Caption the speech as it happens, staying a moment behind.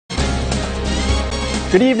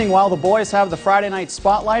Good evening. While the boys have the Friday night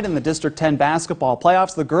spotlight in the District 10 basketball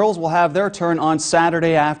playoffs, the girls will have their turn on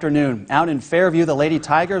Saturday afternoon. Out in Fairview, the Lady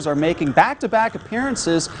Tigers are making back-to-back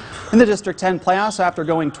appearances in the District 10 playoffs after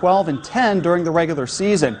going 12-10 during the regular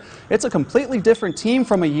season. It's a completely different team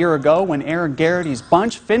from a year ago when Aaron Garrity's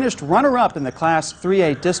bunch finished runner-up in the Class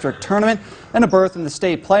 3A District Tournament and a berth in the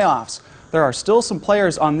state playoffs. There are still some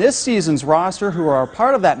players on this season's roster who are a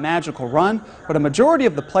part of that magical run, but a majority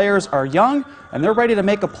of the players are young and they're ready to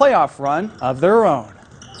make a playoff run of their own.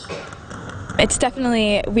 It's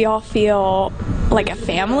definitely, we all feel like a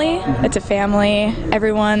family. It's a family.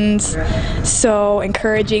 Everyone's so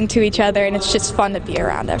encouraging to each other, and it's just fun to be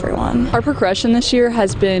around everyone. Our progression this year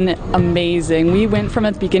has been amazing. We went from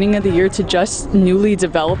at the beginning of the year to just newly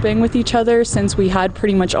developing with each other. Since we had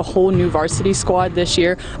pretty much a whole new varsity squad this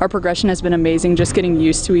year, our progression has been amazing. Just getting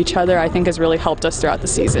used to each other, I think, has really helped us throughout the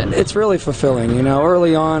season. It's really fulfilling. You know,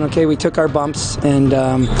 early on, okay, we took our bumps, and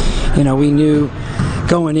you know, we knew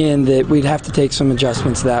going in that we'd have to take some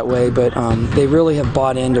adjustments that way, but they really have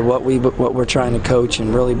bought into what we're trying to coach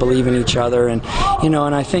and really believe in each other. And you know,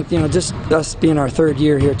 and I think, you know, just us being our third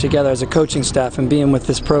year here together as a coaching staff and being with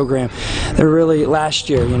this program, they're really, last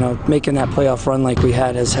year, you know, making that playoff run like we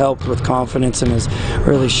had has helped with confidence and has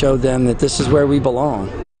really showed them that this is where we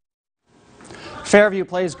belong. Fairview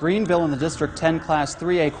plays Greenville in the District 10 Class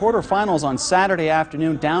 3A quarterfinals on Saturday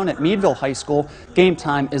afternoon down at Meadville High School. Game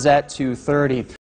time is at 2:30.